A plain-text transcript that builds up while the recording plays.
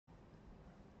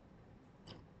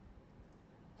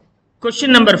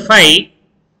Question number 5.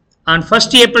 On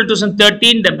 1st April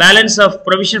 2013, the balance of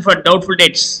provision for doubtful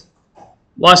debts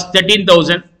was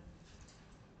 13,000.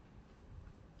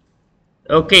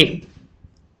 Okay.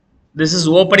 This is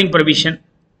opening provision.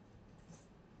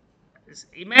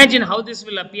 Imagine how this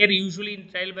will appear usually in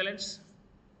trial balance.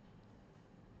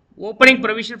 Opening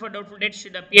provision for doubtful debts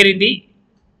should appear in the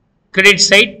credit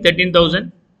side,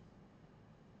 13,000.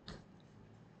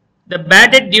 The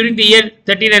bad debt during the year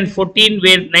 13 and 14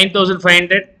 were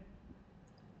 9,500.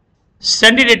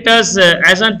 Sundry debtors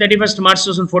as on 31st March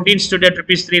 2014 stood at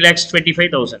rupees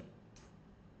 3,25,000.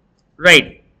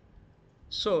 Right.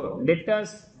 So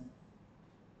debtors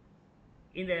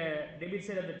in the debit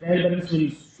side of the trial balance will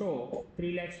show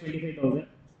 3,25,000.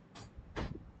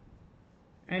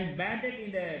 And bad debt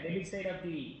in the debit side of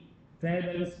the trial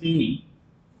balance being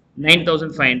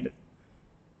 9,500.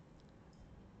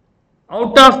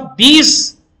 Out of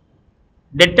these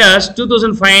debtors,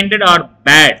 2,500 are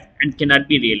bad and cannot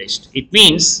be realized. It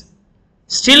means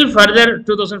still further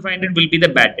 2,500 will be the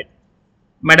bad debt.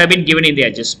 Might have been given in the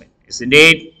adjustment, isn't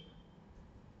it?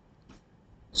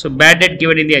 So bad debt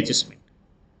given in the adjustment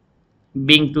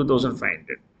being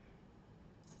 2,500.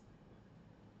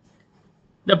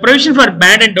 The provision for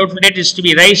bad and doubtful debt is to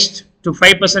be raised to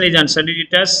 5% on sundry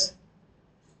debtors.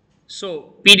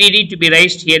 So PDD to be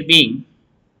raised here being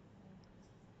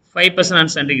 5% on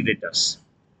sundry debtors.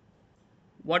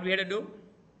 What we have to do?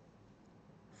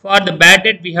 For the bad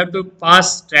debt, we have to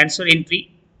pass transfer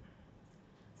entry.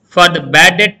 For the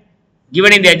bad debt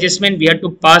given in the adjustment, we have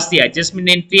to pass the adjustment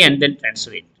entry and then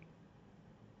transfer entry.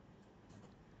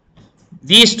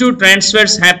 These two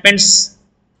transfers happens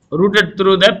routed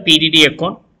through the PDD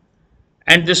account,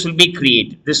 and this will be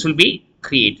created. This will be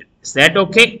created. Is that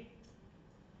okay?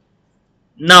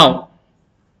 Now,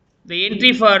 the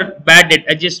entry for bad debt,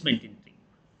 adjustment entry.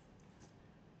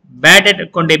 Bad debt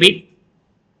account debit.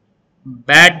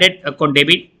 Bad debt account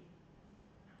debit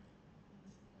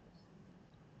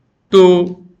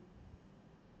to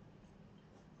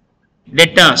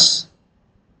debtors.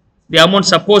 The amount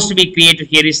supposed to be created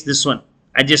here is this one,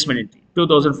 adjustment entry,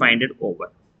 2,500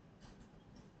 over.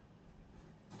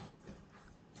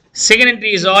 Second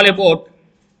entry is all about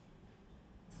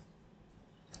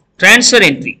transfer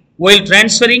entry. While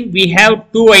transferring, we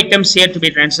have two items here to be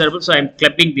transferable, so I am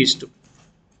clubbing these two.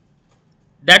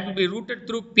 That will be routed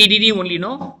through PDD only,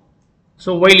 no?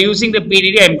 So while using the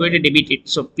PDD, I am going to debit it.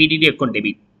 So PDD account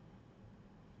debit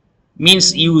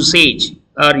means usage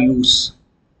or use.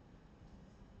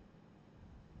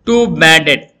 To bad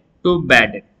debt, to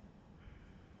bad debt.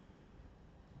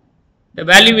 The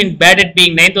value in bad debt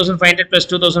being 9,500 plus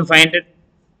 2,500,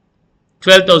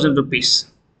 12,000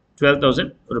 rupees.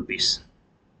 12,000 rupees.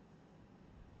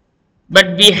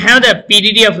 But we have the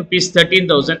PDD of rupees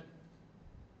 13,000.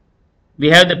 We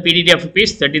have the PDD of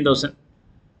rupees 13,000.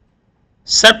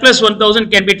 Surplus 1,000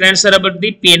 can be transferable to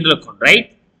the P&L account,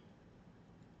 right?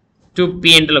 To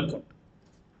P&L account.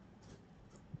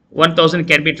 1,000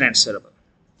 can be transferable.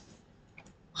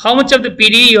 How much of the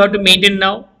PDD you have to maintain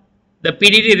now? The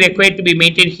PDD required to be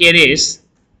maintained here is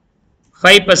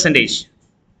 5%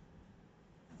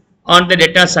 on the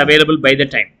debtors available by the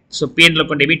time. So P&L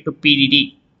account debit to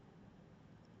PDD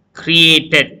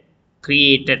created.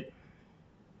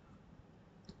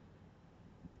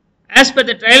 As per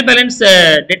the trial balance,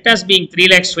 debtors being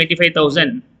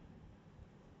 3,25,000,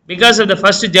 because of the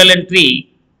first journal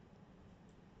entry,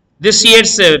 this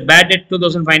year's bad debt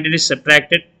 2,500 is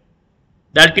subtracted.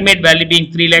 The ultimate value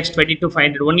being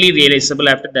 3,22,500 only realizable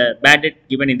after the bad debt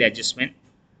given in the adjustment.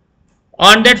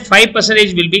 On that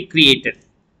 5% will be created.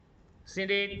 See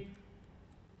it?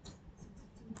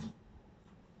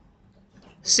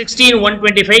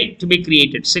 16,125 to be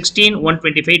created.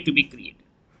 16,125 to be created.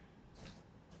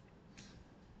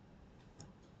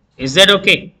 Is that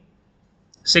okay?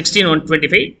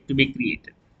 16,125 to be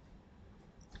created.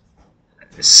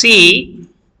 See,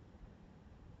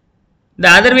 the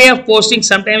other way of posting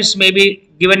sometimes may be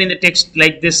given in the text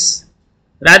like this.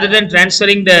 Rather than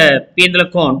transferring the P&L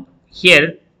account,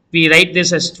 here we write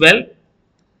this as 12.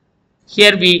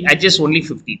 Here we adjust only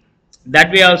 15.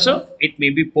 That way also it may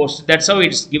be posted. That's how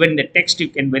it's given in the text. You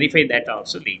can verify that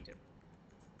also later.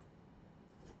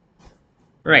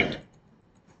 Right.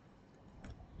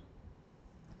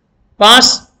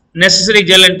 Pass necessary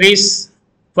journal entries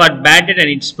for bad debt and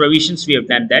its provisions. We have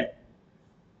done that.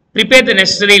 Prepare the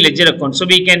necessary ledger account. So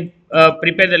we can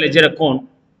prepare the ledger account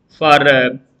for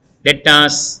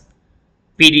debtors,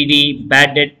 PDD,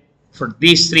 bad debt for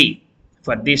these three.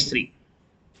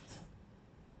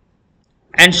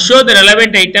 And show the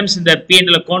relevant items in the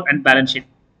P&L account and balance sheet.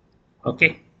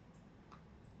 Okay.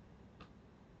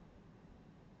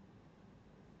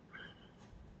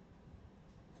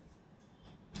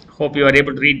 Hope you are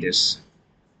able to read this.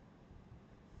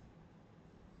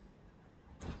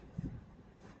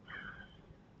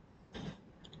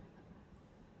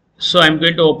 So I am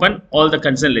going to open all the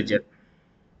concerned ledger.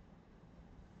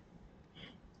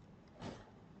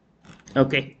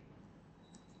 Okay.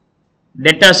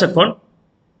 Debtors account,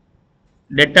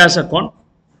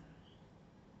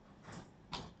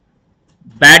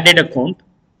 bad debt account,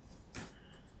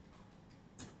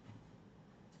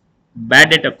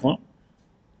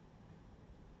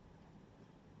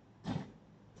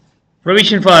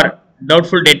 provision for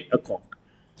doubtful debt account,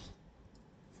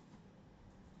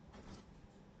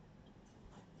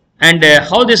 and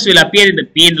how this will appear in the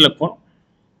P&L account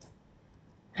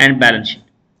and balance sheet.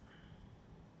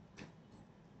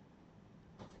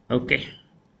 Okay.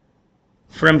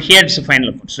 From here it's the final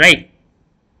accounts, right?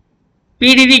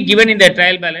 PDD given in the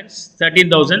trial balance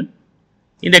 13,000.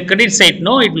 In the credit side,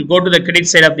 no, it will go to the credit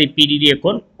side of the PDD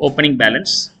account, opening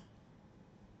balance.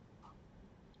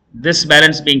 This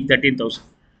balance being 13,000.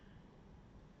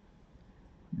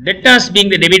 Debtors being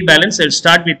the debit balance, I will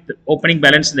start with the opening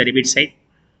balance in the debit side.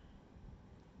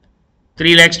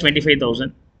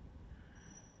 3,25,000.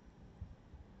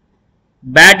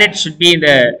 Bad debt should be in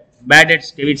the bad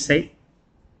debts debit side.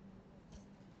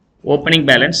 Opening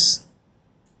balance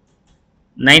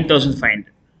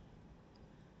 9,500.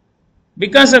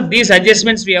 Because of these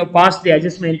adjustments, we have passed the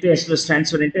adjustment entry as well as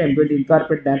transfer entry. I am going to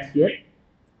incorporate that here.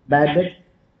 Bad debt.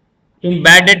 In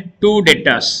bad debt, two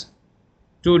debtors.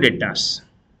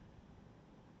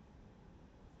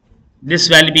 This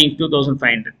value being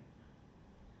 2,500.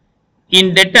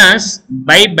 In debtors,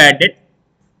 by bad debt,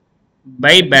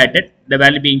 the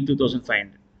value being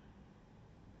 2,500.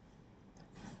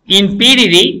 In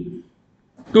PDD,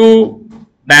 two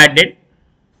bad debt,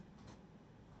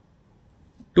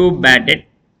 12,000.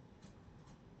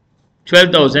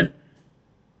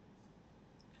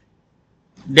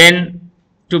 Then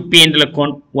to P&L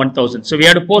account 1,000. So we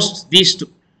have to post these two.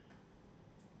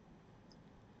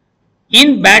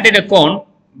 In bad debt account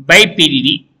by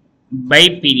PDD,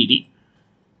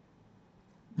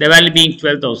 the value being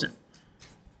 12,000.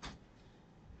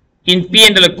 In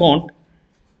P&L account,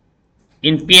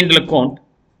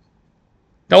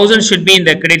 1,000 should be in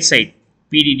the credit side,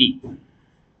 PDD.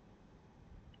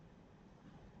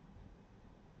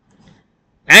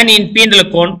 And in P&L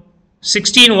account,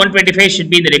 16,125 should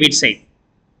be in the debit side,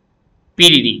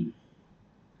 PDD.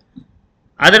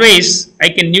 Otherwise, I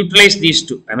can neutralize these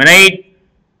two. Am I right?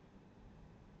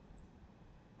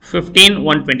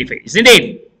 15,125, isn't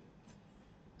it?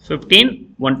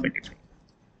 15,125.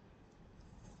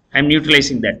 I am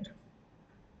neutralizing that.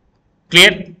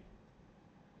 Clear?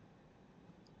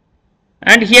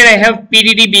 And here I have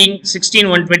PDD being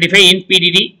 16,125 in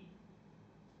PDD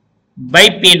by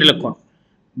P&L account.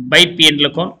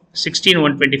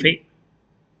 16,125.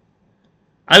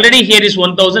 Already here is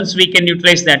 1,000, so we can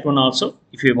utilize that one also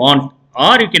if you want,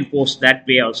 or you can post that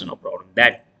way also, no problem.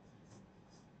 That.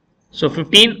 So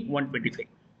 15,125.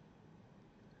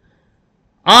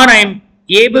 Or I am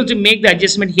able to make the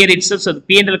adjustment here itself. So the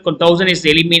P&L account 1,000 is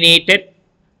eliminated.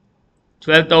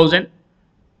 12,000.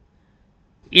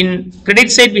 In credit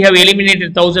side we have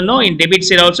eliminated 1,000. No, in debit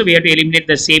side also we have to eliminate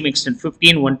the same extent.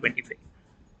 15,125.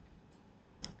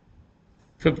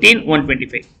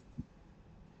 15,125.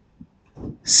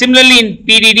 Similarly, in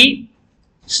PDD,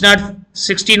 it's not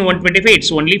 16,125,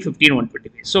 it's only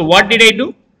 15,125. So what did I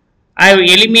do? I have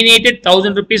eliminated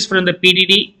 1,000 rupees from the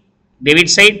PDD debit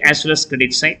side as well as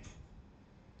credit side.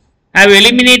 I have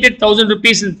eliminated 1,000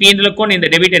 rupees in P&L account in the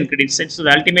debit and credit side. So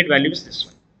the ultimate value is this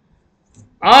one.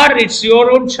 Or it's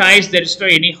your own choice. There is no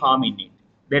any harm in it.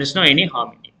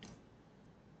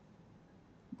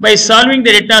 By solving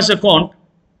the debtors account,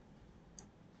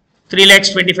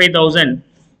 3,25,000.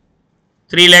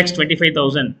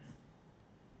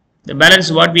 The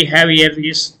balance what we have here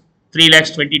is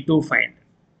 3,22,500.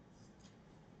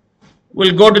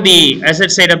 We'll go to the asset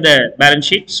side of the balance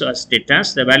sheet. So as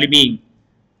debtors, the value being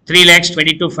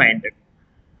 3,22,500.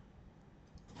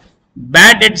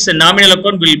 Bad debts and nominal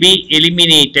account will be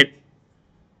eliminated.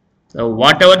 So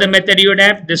whatever the method you would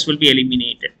have, this will be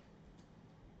eliminated.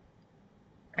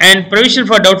 And provision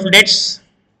for doubtful debts,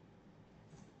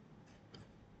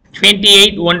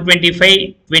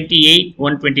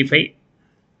 28,125.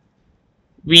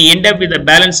 We end up with a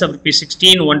balance of rupees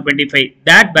 16,125.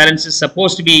 That balance is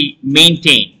supposed to be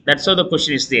maintained. That's how the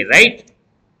question is there, right?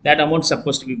 That amount is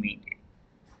supposed to be maintained.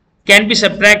 Can be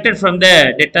subtracted from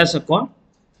the debtors account,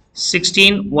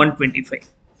 16,125,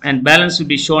 and balance will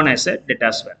be shown as a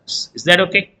debtors balance. Is that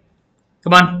okay?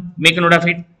 Come on, make a note of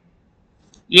it.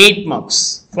 8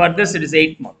 marks. For this, it is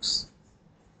 8 marks.